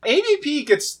AVP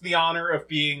gets the honor of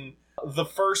being the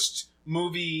first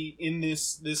movie in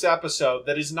this episode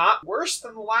that is not worse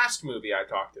than the last movie I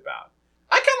talked about.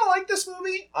 I kind of like this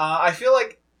movie. I feel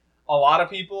like a lot of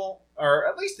people, or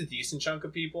at least a decent chunk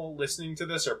of people listening to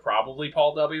this, are probably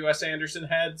Paul W.S. Anderson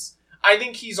heads. I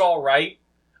think he's all right.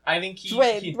 I think he...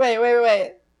 Wait.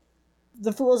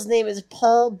 The fool's name is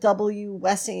Paul W.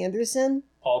 Wes Anderson?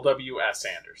 Paul W.S.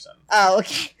 Anderson. Oh,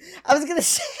 okay. I was gonna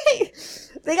say,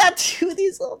 they got two of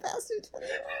these little bastards.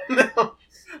 No.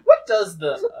 What does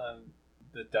the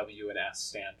W and S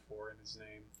stand for in his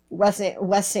name?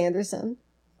 Wes Anderson.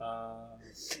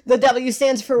 The W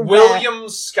stands for William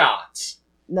Scott.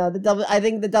 No, I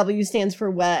think the W stands for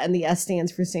Wet and the S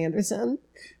stands for Sanderson.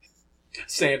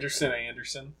 Sanderson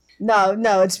Anderson.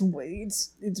 No, it's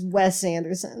Wes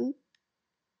Anderson.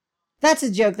 That's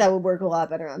a joke that would work a lot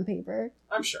better on paper.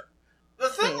 I'm sure. The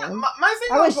thing, my thing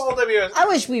about Paul W.S. I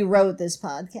wish we wrote this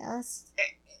podcast.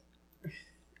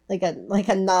 Like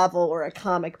a novel or a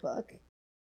comic book.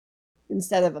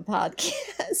 Instead of a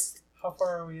podcast. How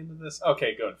far are we into this?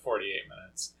 Okay, good. 48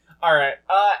 minutes. Alright,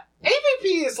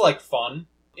 AVP is, like, fun.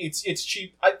 It's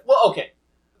cheap.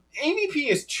 AVP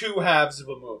is two halves of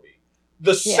a movie.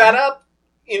 The setup,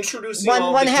 introducing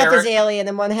one half is Alien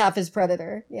and one half is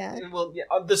Predator. Yeah. Well, yeah,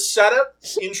 the setup,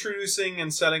 introducing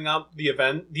and setting up the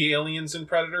event, the aliens and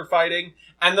Predator fighting,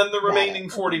 and then the remaining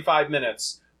 45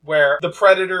 minutes, where the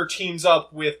Predator teams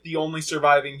up with the only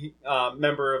surviving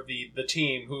member of the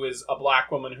team, who is a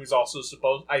black woman who's also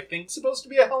supposed to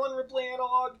be a Helen Ripley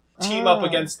analog, team up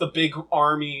against the big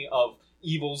army of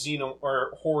evil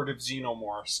horde of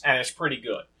xenomorphs, and it's pretty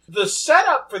good. The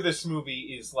setup for this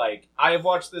movie is, like, I have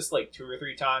watched this, like, 2 or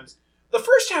 3 times. The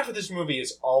first half of this movie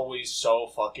is always so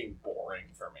fucking boring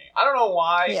for me. I don't know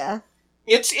why. Yeah.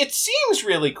 It seems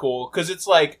really cool, because it's,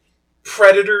 like,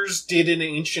 Predators did in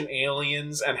Ancient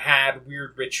Aliens and had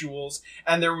weird rituals,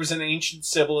 and there was an ancient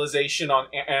civilization on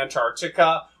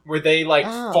Antarctica where they, like,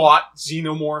 fought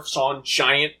xenomorphs on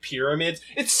giant pyramids.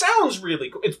 It sounds really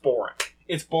cool. It's boring.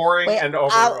 It's boring and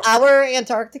overwhelming. Our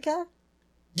Antarctica?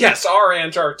 Yes, our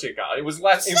Antarctica. It was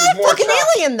less. He's it was not more a fucking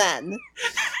alien then.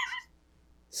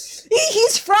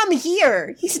 He's from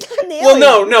here. He's not an alien.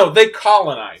 Well, no, they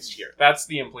colonized here. That's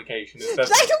the implication.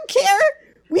 I don't care.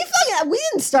 We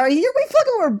didn't start here. We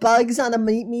fucking were bugs on a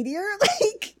meteor.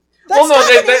 Like, that's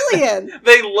not an alien.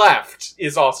 They left.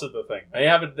 Is also the thing.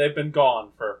 They've been gone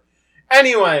for.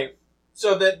 Anyway.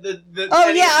 So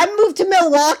I moved to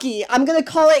Milwaukee. I'm gonna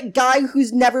call it Guy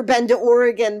Who's Never Been to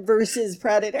Oregon versus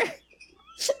Predator.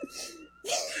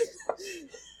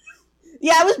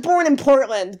 Yeah, I was born in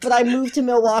Portland, but I moved to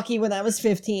Milwaukee when I was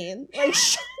 15. Like,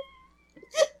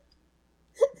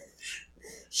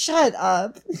 shut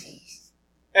up.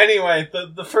 Anyway,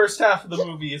 the first half of the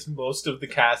movie is most of the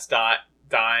cast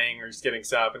dying or just getting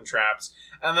set up in traps,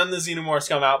 and then the xenomorphs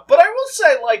come out. But I will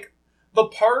say, like, the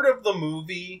part of the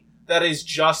movie that is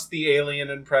just the alien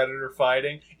and Predator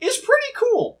fighting is pretty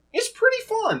cool. It's pretty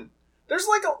fun. There's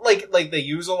like they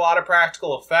use a lot of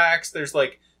practical effects. There's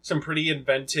like some pretty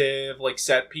inventive like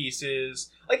set pieces.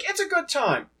 Like, it's a good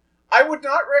time. I would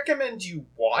not recommend you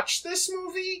watch this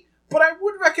movie, but I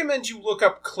would recommend you look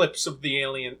up clips of the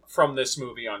alien from this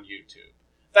movie on YouTube.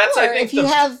 That's I think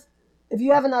if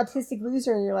you have an autistic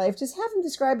loser in your life, just have him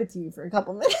describe it to you for a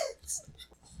couple minutes.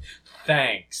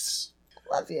 Thanks.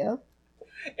 Love you.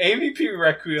 AVP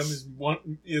Requiem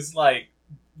is like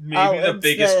maybe the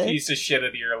biggest piece of shit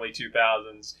of the early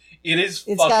 2000s. It's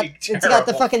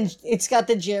terrible. It's got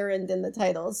the gerund in the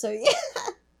title, so yeah.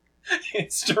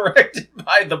 It's directed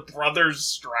by the brothers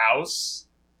Strauss.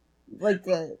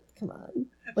 Come on.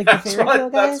 Like the fairy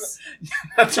tale guys?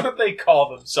 That's what they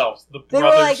call themselves. The they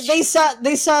brothers. Were like,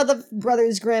 they saw the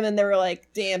Brothers Grimm and they were like,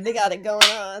 damn, they got it going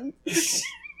on.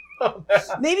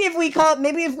 Maybe if we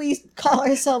call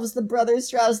ourselves the Brothers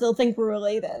Strauss, they'll think we're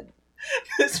related.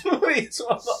 This movie is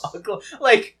one of the ugly.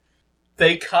 Like,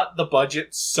 they cut the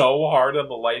budget so hard on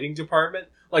the lighting department.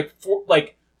 Like,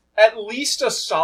 at least a solid